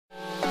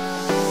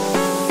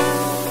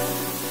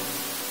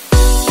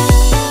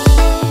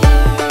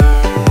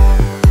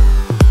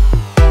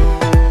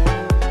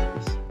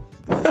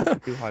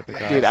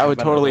hypercar. Dude, I would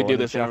totally do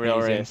Available this in a real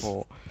Japanese race.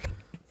 import.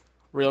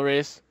 Real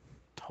race?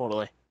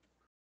 Totally.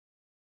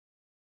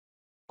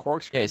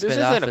 Corkscrew. Yeah, This spin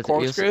isn't a after-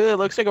 corkscrew. It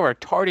looks like a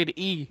retarded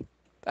E.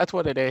 That's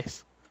what it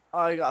is.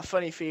 I got a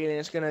funny feeling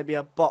it's going to be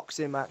a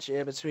boxing match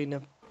here between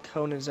the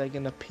Koenigsegg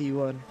and the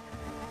P1.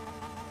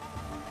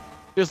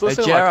 Just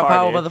listen to my Jarrah car,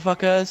 power, dude.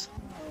 motherfuckers.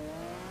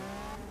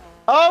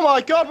 Oh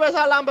my god, where's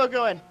that Lambo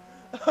going?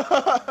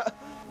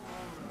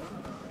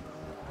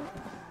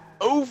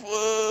 Oof!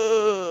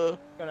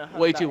 Gonna hug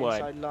Way that too wide.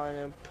 inside line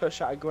and push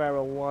that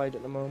Aguero wide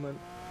at the moment.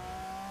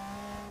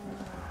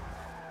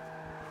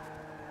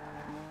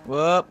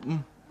 Whoop.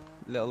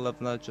 Little love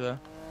nudger.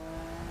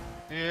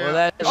 Yeah. Well,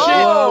 there's,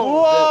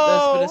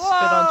 Oh, there's been a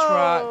spin on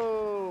track.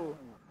 whoa.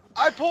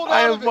 I pulled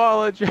I out of it.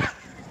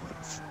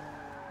 apologize.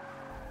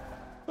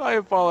 I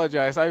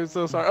apologize. I'm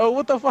so sorry. Oh,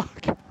 what the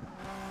fuck?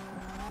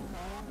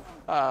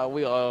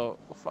 We all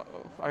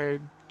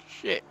fired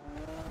shit.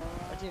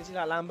 I didn't see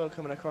that Lambo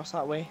coming across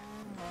that way.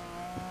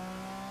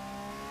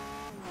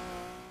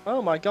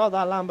 Oh my god,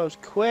 that Lambo's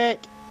quick.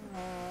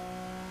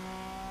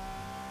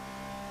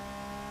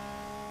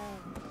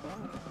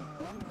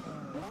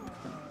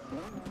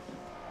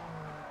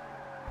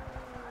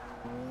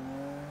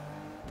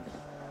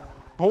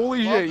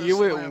 Holy Love shit, this you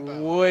went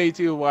Lambo. way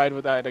too wide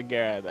with that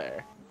Agara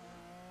there.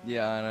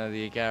 Yeah, I know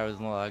the Agara's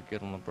not that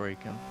good on the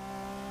braking.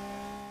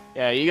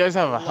 Yeah, you guys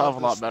have a hell of a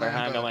Love lot this better Lambo,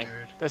 handling.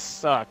 dude. This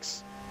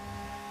sucks.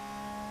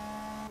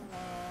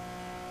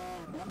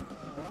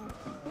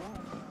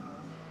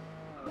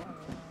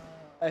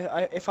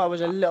 If I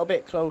was a little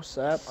bit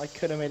closer, I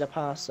could have made a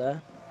pass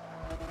there.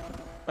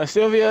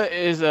 Sylvia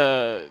is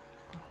a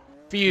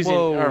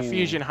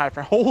fusion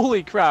hyper.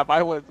 Holy crap,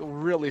 I was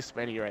really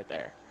spinny right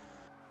there.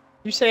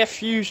 You say a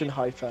fusion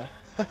hyper?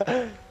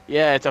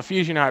 Yeah, it's a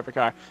fusion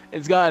hypercar.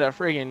 It's got a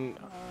friggin'...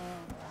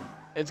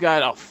 It's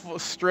got a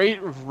straight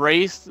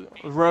race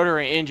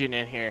rotary engine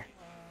in here.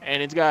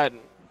 And it's got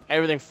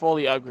everything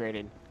fully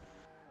upgraded.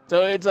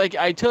 So it's like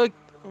I took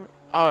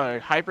a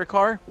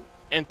hypercar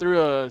and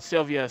threw a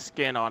Sylvia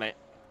skin on it.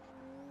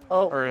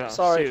 Oh, Or a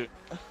sorry. suit.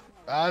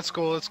 That's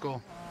cool. That's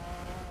cool.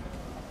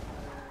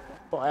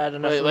 But I had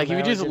enough Like if room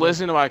you there, I just didn't.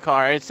 listen to my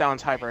car, it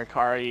sounds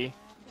hypercar-y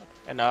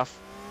enough.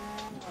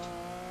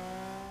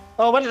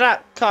 Oh, where did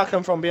that car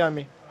come from behind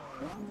me?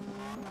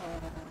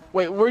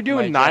 Wait, we're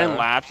doing My 9 God.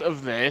 laps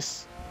of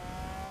this?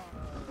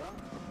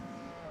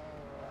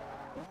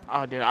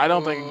 Oh, dude, I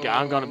don't think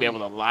I'm gonna be able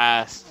to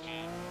last.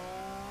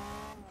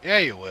 Yeah,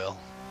 you will.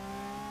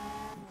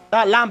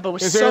 That Lambo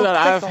was Consider so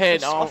that quick I've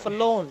hit off a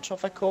launch,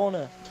 off a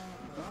corner.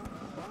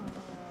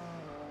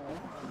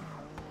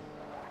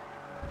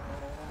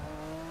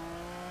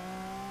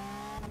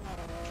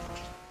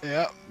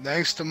 Yeah,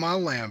 thanks to my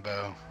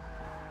Lambo.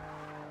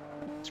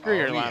 Screw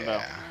your Oh, Lambo.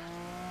 yeah.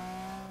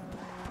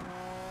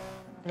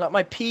 Like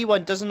my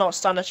P1 does not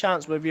stand a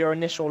chance with your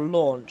initial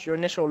launch. Your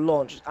initial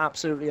launch is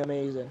absolutely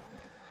amazing.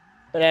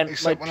 But then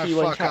Except my when I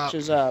P1 fuck up.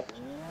 catches up.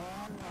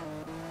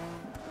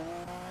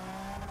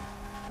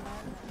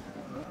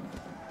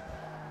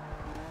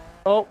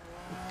 Oh.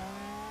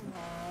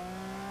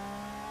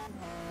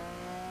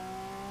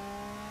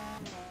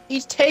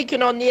 He's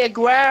taken on the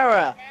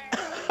Aguera.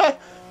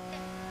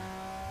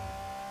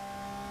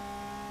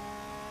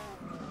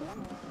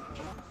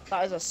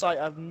 That is a sight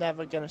I'm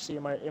never gonna see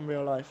in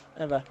real life,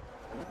 ever.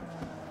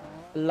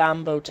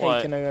 Lambo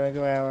taking an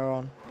Aguera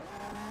on.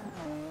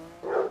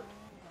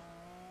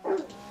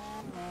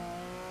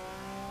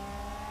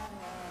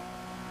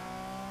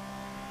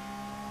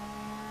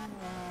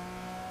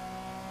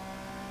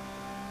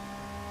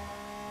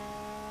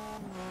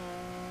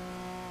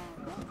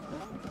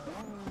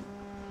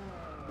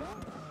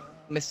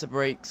 Mr.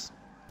 Brakes.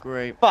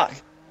 Great. Fuck.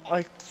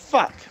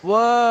 Fuck.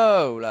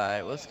 Whoa,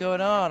 like, what's going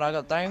on? I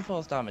got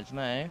downforce damage,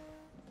 mate.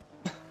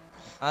 And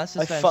I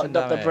suspension fucked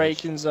up the damage.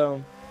 braking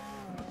zone.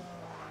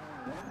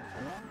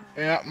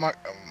 Yeah,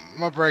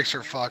 my brakes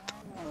are fucked.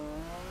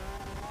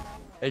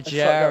 A I fucked up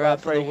Jarrah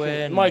that for the braking.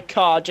 win. My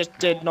car just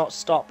did not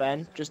stop,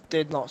 Ben. Just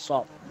did not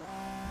stop.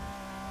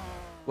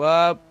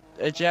 Well,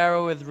 a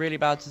Jarrah with really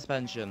bad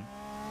suspension.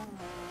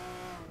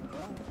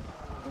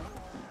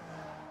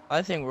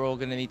 I think we're all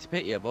gonna need to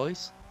pit here,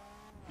 boys.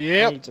 I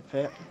Yep. need to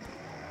pit.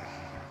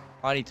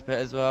 I need to pit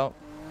as well.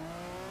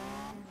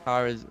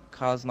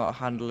 Car's not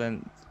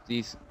handling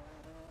these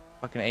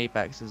fucking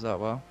apexes that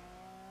well.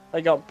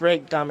 I got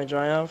brake damage,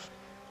 I have.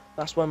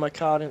 That's why my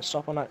car didn't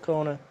stop on that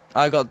corner.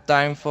 I got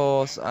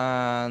downforce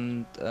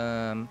and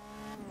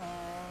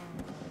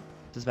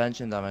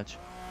suspension damage.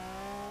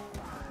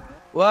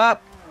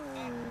 What?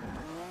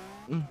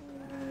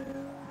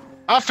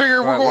 I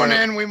figure Right, we're going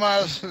well- in. We might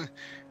as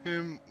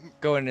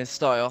Going in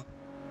style.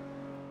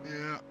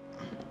 yeah.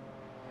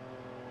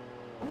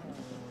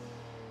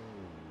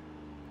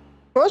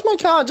 What's my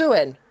car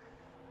doing?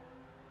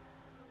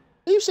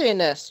 Are you seeing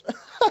this?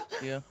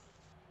 Yeah.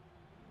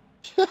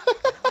 Oh,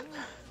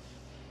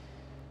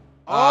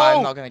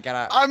 I'm not gonna get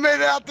out. I made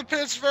it out the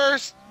pits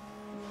first.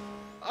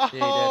 you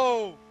did.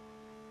 Oh,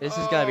 This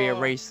is gonna be a Oh.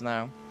 race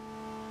now.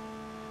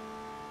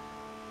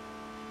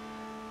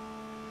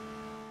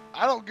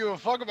 I don't give a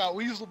fuck about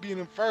Weasel being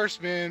in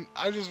first, man.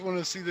 I just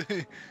want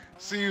to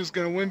see who's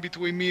gonna win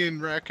between me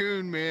and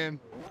Raccoon, man.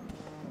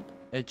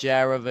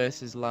 Ajera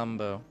versus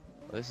Lambo.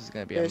 This is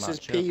gonna be a This is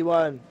matchup.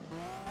 P1.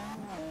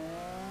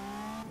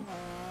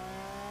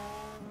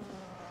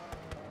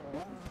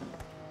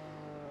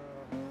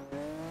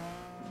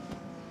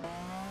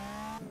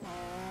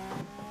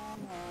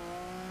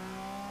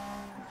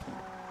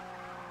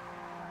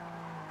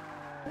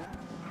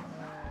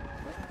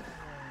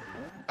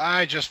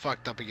 I just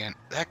fucked up again.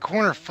 That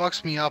corner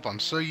fucks me up. I'm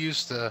so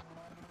used to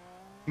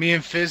me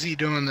and Fizzy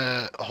doing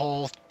the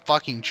whole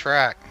fucking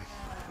track.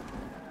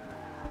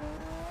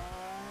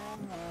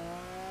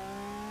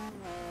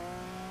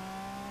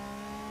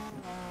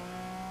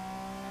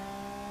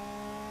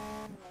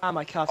 Ah,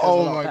 my car feels a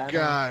Oh lot my better now.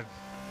 god.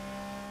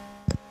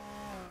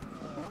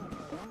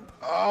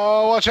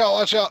 Oh, watch out,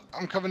 watch out.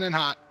 I'm coming in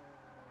hot.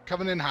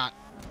 Coming in hot.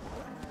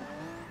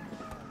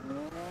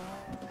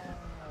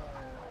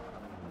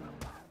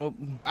 Oh,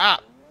 Ah,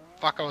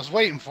 fuck, I was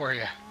waiting for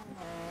you.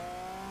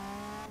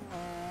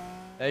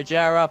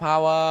 Ajera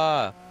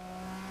power.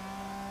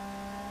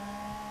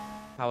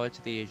 Power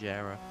to the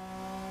Ajera.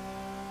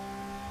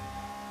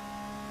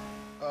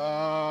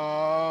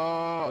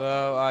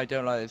 Oh, I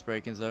don't like this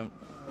braking zone.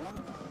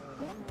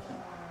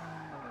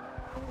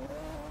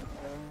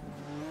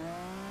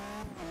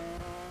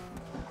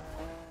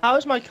 How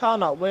is my car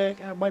not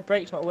working? My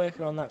brake's not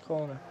working on that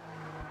corner.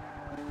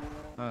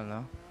 I don't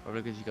know.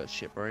 Probably because you got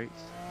shit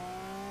brakes.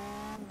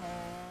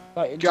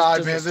 Like, it just God,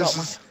 doesn't man,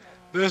 stop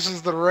this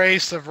is the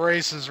race of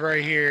races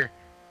right here.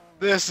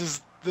 This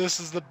is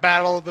the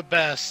battle of the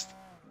best.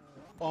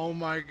 Oh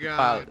my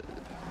god.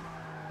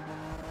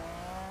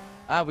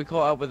 We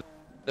caught up with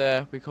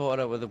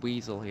the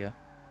Weasel here.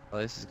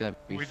 Well, this is gonna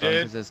be We fun did?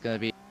 because there's gonna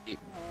be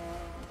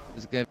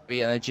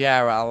an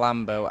Ajera, a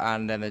Lambo,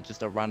 and then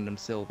just a random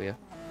Sylvia.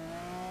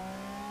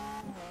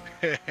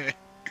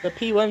 The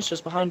P1's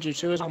just behind you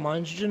too, is not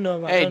mine. You didn't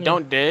know that. Hey, you?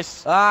 don't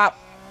diss. Ah!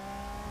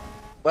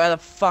 Where the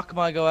fuck am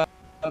I going?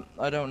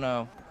 I don't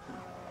know.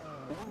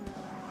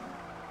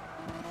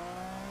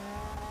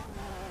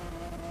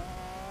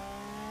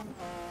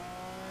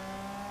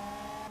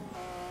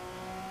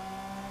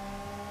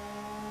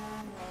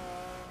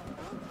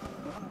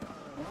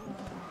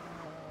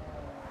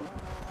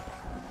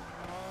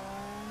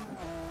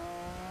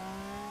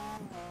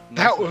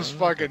 That was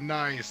fucking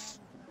nice.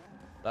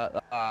 That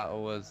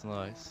was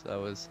nice. That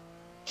was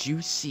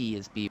juicy,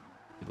 as people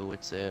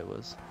would say it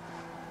was.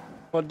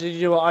 What did you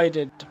do? What I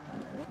did?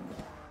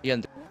 He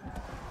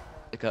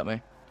undercut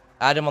me.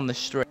 I had him on the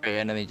straight,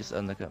 and then he just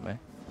undercut me.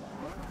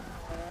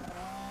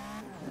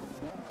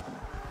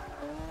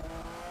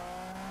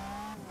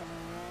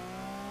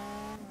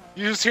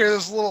 You just hear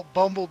this little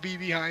bumblebee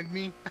behind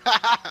me.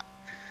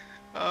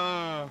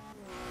 uh,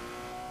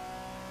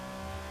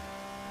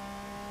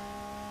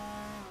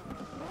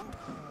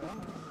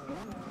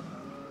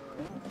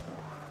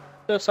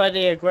 Looks like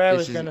the Aguero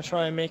This is is- going to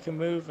try and make a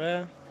move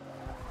there.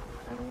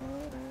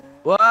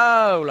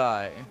 Whoa,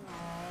 like.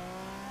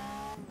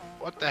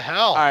 what the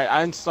hell? Alright,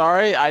 I'm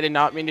sorry. I did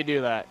not mean to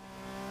do that.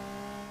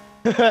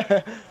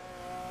 Got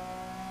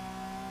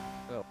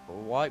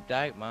wiped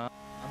out, man.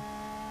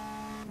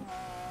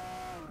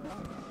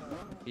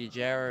 The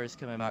Ajera is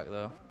coming back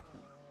though.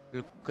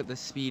 Look at the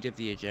speed of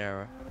the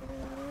Ajera.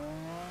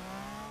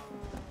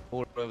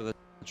 All over the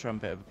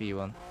trumpet of a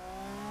P1.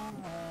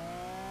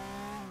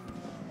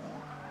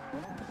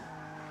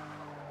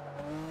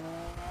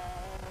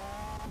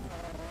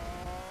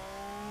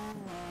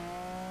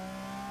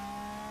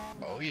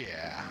 Oh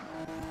yeah.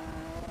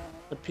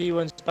 The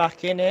P1's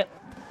back in it.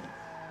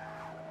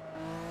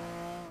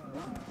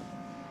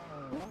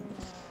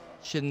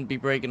 Shouldn't be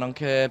braking on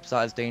curbs,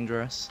 that is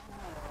dangerous.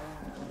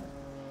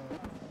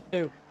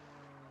 Who?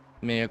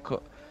 Me,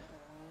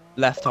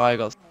 left tire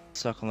got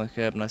stuck on the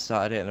curb and I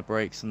started hitting the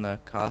brakes and the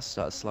car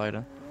started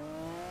sliding.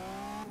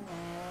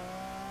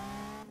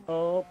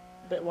 Oh,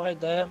 bit wide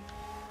there.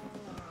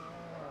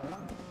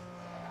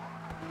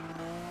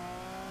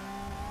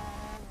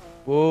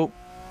 Whoa.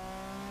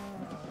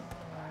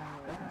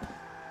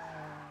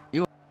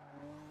 You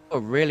were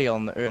really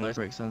on the early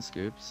brakes and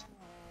scoops.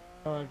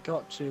 Oh, I've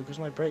got to, because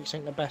my brakes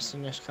ain't the best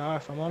in this car,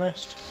 if I'm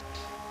honest.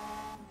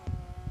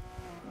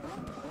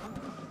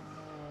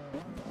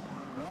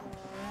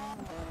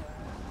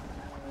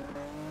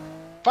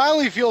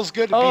 Finally feels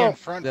good to be in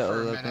front Little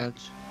for a look minute.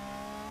 nudge.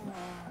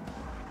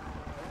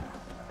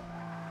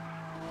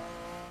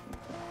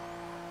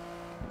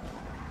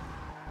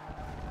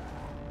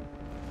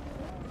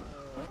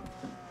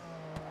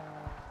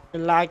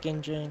 You're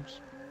lagging,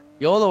 James.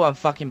 You're the one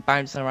fucking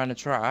bouncing around the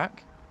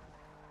track.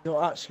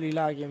 You're actually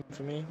lagging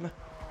for me.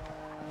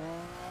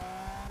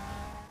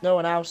 No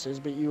one else is,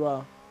 but you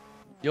are.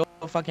 You're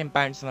fucking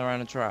bouncing around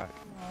the track.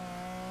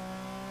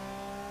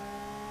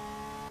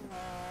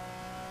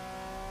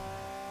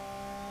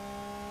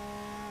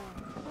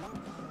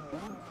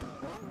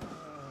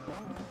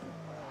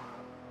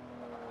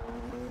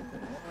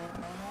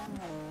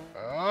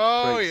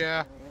 Oh Brakes.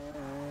 yeah.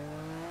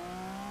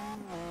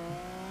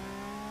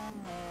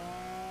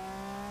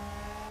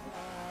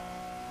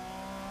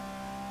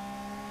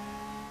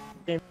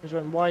 James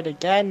went wide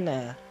again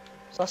there.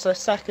 So that's the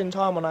second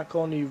time on that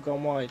corner you've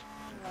gone wide.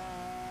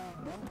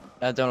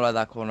 I don't like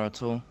that corner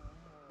at all.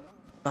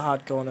 A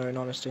hard corner, in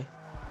honesty.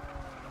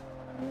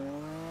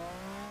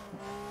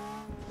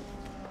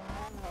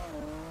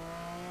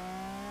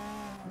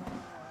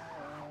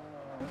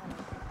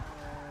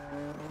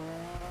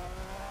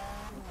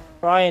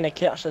 Trying to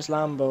catch this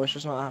Lambo, it's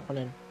just not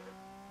happening.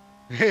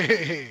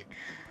 Hey,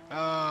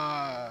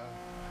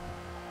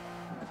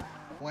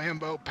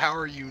 Lambo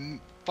power you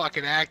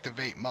fucking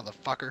activate,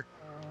 motherfucker.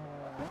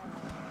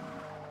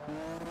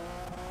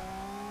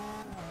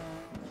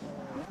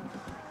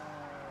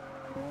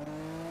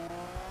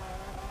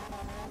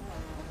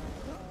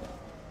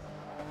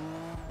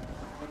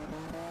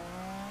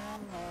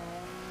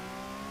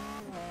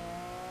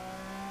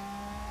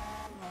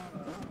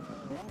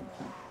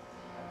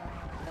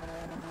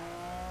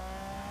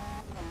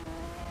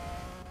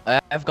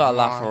 I've got a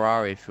Come on.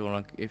 LaFerrari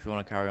if you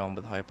wanna carry on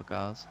with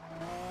hypercars.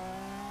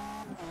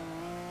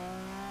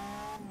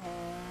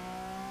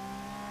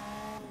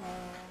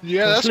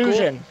 Yeah, that's cool.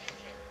 Conclusion.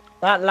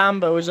 That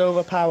Lambo is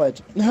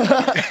overpowered.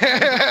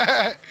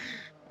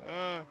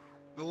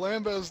 The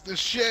Lambo's the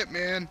shit,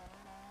 man.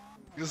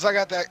 Because I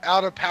got that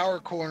out of power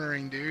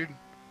cornering, dude.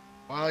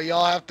 While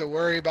y'all have to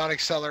worry about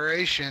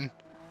acceleration,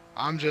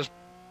 I'm just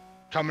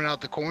coming out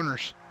the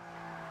corners.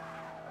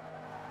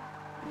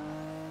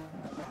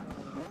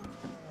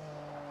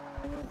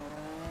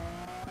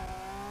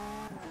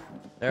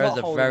 There is Not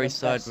a holding very the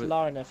best sideways.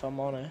 line, if I'm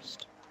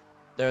honest.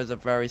 There is a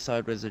very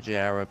sideways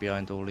Giera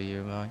behind all of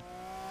you, man.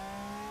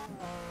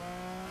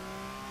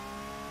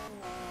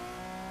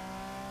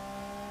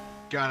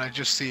 God, I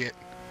just see it.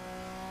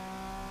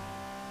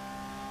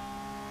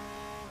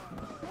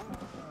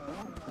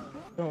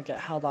 I don't get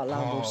how that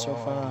Lambo's so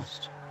Oh.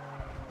 fast.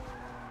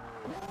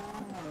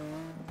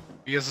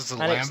 Because it's a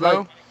And Lambo? it's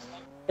like,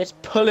 it's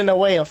pulling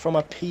away from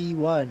a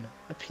P1.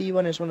 A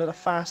P1 is one of the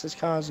fastest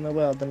cars in the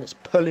world, and it's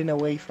pulling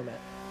away from it.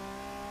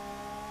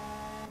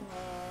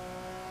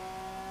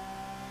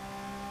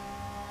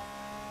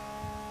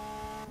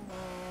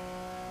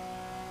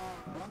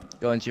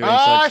 Go into your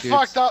inside I scoots.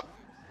 fucked up!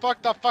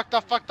 Fucked up, fucked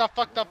up, fucked up,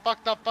 fucked up,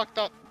 fucked up, fucked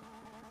up.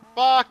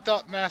 Fucked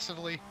up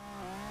massively.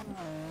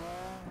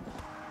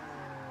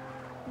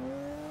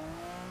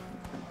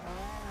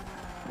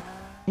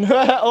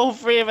 All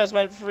three of us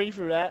went free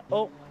through that.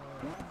 Oh,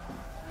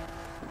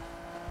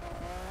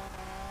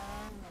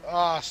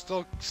 Ah,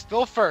 still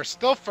first,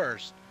 still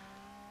first.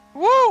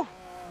 Woo!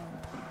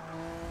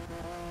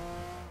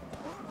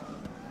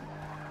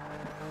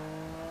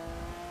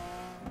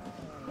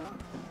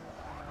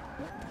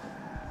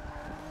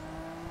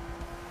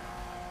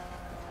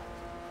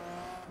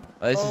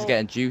 Oh, this is Oh.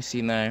 getting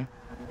juicy now.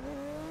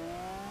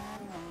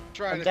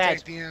 Trying I'm to dead.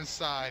 take the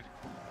inside.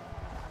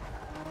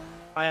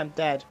 I am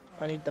dead.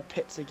 I need the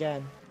pits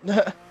again.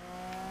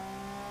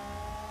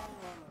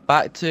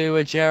 Back to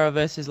a Giera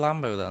versus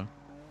Lambo then.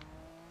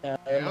 Yeah,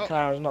 Yep.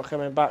 McLaren's not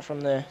coming back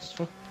from this.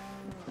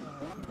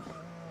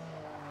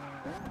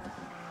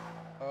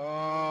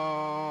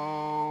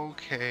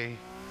 Okay.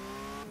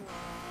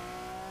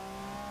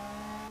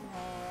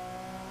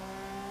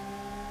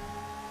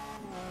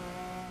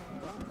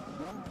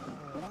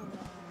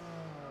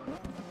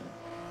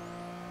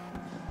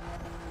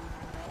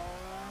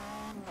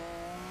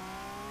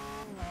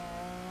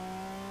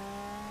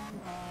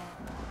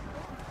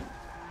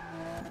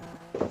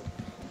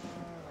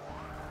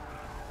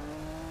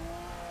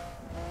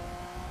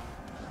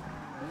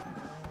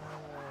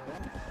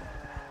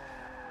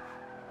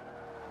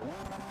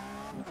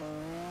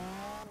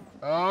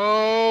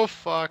 Oh,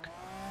 fuck.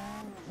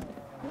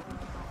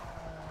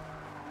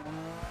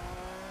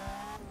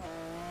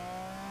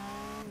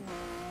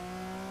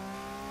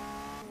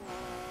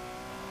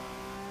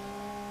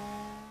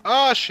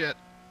 Oh, shit.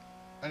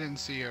 I didn't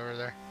see you over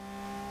there.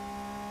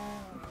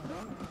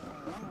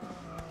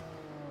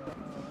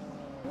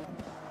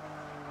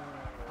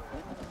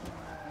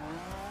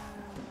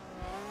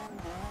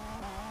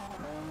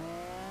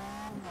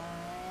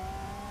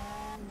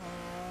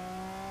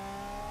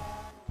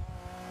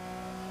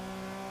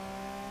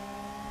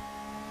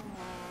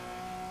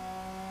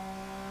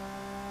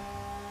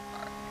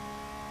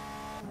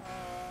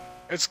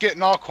 It's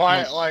getting all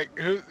quiet, like,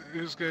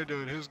 who's gonna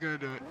do it? Who's gonna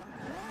do it?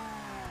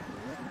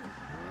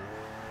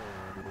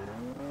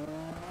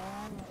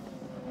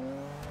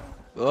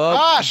 Oh,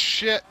 Ah,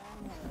 shit!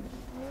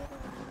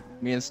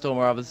 me and Storm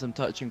are having some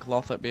touching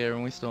cloth up here,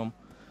 and we Storm.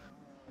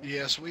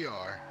 Yes, we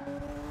are.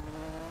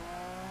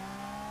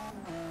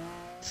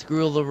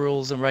 Screw all the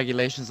rules and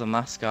regulations of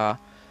NASCAR.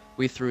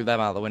 We threw them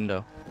out the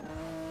window.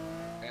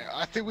 Yeah,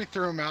 I think we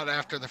threw him out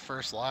after the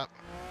first lap.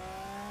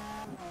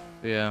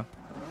 Yeah.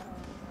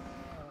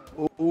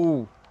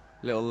 Ooh,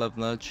 little love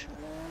nudge.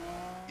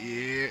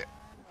 Yeah.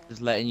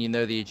 Just letting you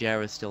know the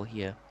Giera is still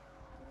here.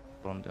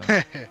 That's what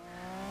I'm doing.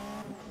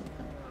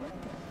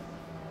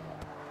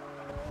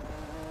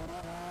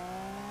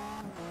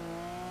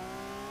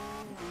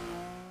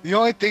 The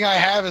only thing I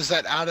have is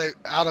that out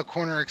of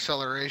corner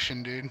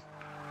acceleration, dude.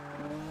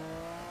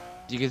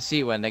 You can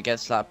see when it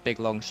gets that big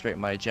long straight,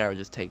 my gyro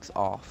just takes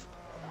off.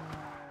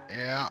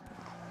 Yeah.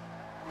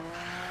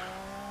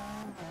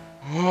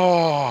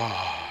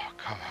 Oh,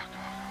 come on.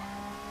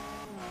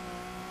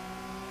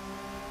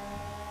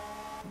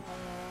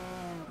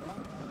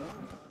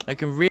 I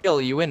can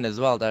reel you in as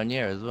well down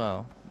here as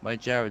well. My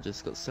gyro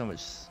just got so much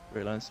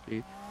straight line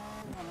speed.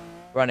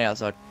 Running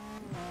outside.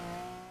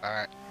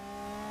 Alright.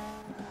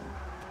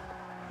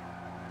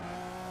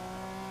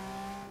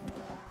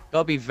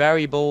 Gotta be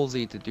very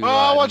ballsy to do that.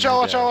 Oh, watch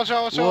out. Slide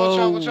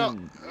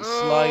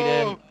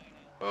in.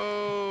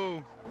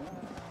 Oh.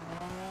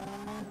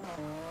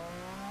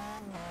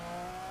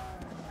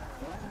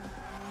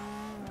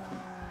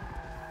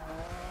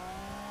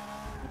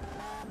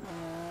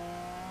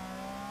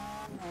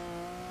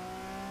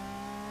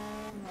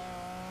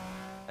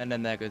 And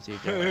then there goes your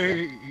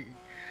gyro.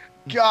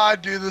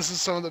 God, dude, this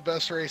is some of the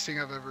best racing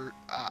I've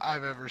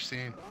ever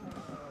seen.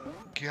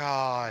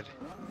 God.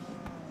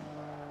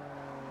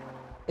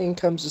 In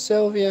comes the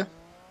Sylvia.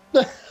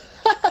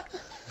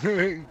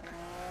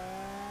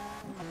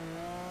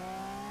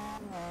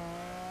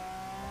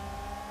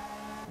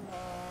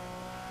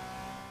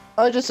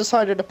 I just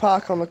decided to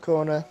park on the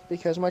corner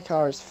because my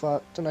car is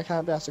fucked and I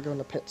can't be asked to go in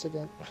the pits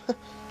again.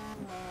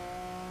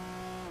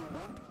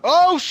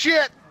 Oh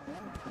shit!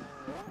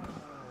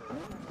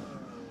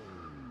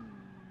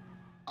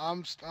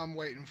 I'm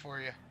waiting for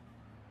you.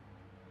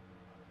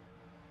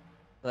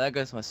 There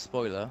goes my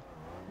spoiler.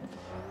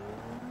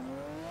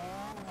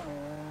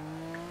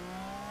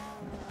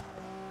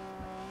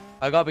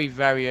 I gotta be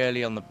very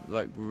early on the,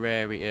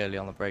 very early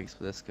on the brakes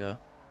for this car,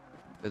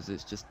 because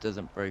it just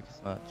doesn't brake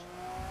as much,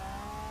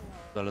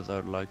 as well as I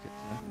would like it to.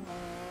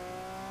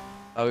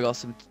 Oh, we got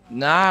some.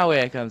 Now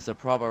here comes the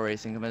proper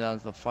racing coming down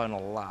to the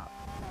final lap.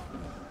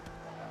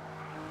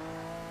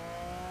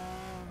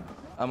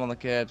 I'm on the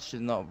curb,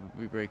 should not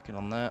be braking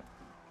on that.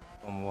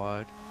 On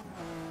wide.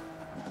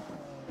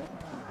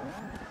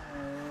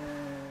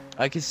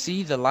 I can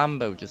see the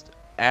Lambo just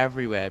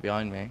everywhere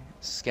behind me,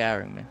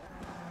 scaring me.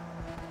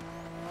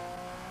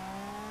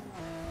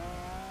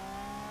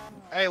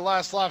 Hey,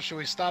 last lap, should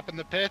we stop in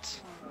the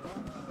pits?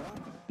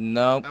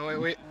 Nope. That way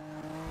we...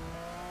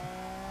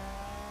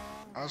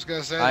 I was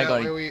gonna say, I that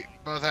got way it. we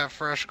both have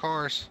fresh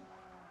cars.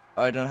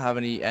 I don't have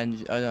any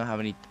engine. I don't have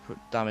any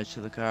damage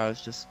to the car.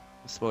 It's just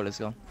the spoiler's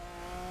gone.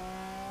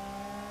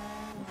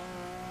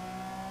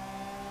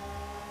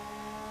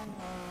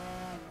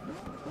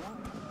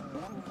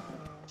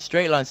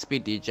 Straight line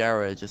speed, the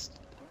gyro just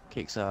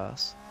kicks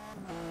ass.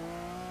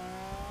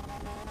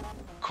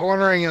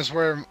 Cornering is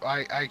where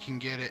I can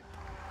get it.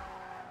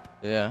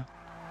 Yeah.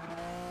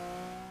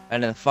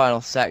 And then the final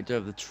sector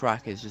of the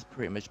track is just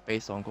pretty much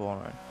based on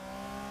cornering.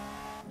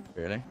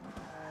 Really?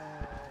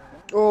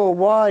 Oh,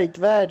 wide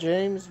there,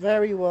 James.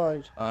 Very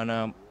wide. I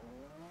know.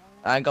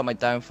 I ain't got my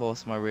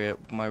downforce in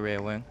my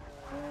rear wing.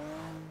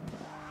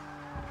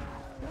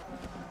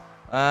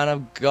 And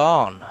I'm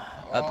gone.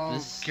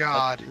 Oh,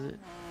 God.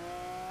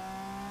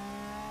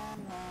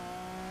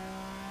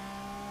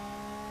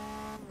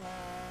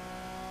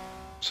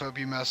 So hope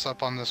you mess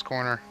up on this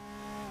corner.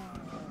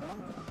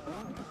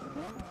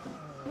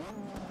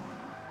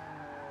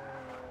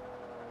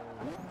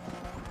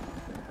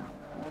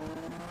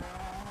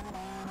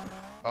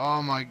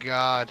 Oh my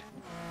God.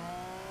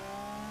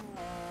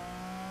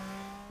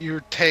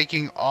 You're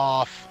taking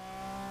off.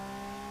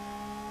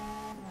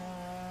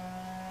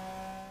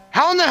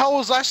 How in the hell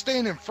was I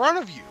staying in front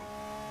of you?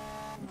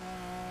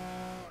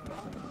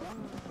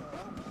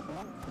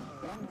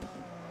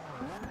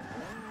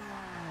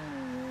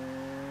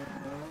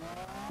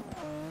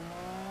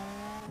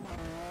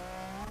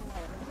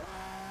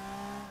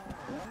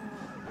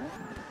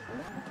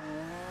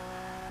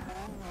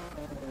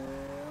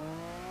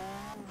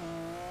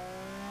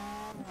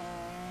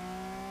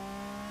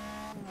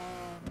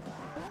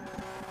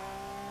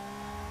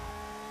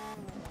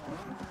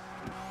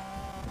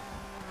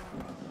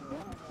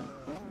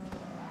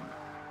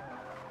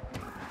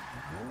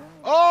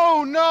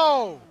 Oh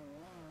no!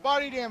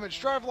 Body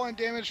damage, driveline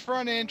damage,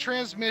 front end,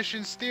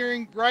 transmission,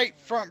 steering, right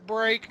front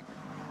brake,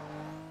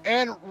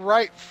 and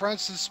right front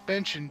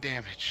suspension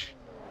damage.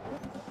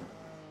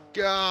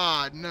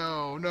 God,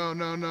 no.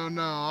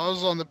 I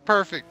was on the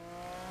perfect.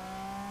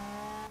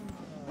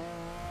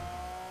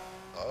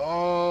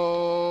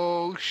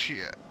 Oh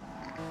shit.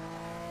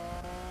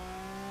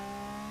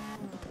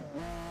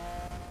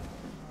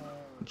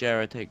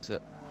 Gyro takes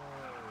it.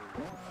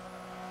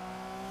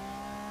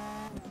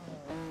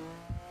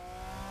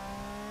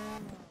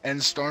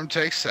 And Storm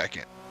takes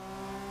second.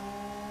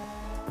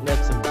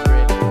 That's a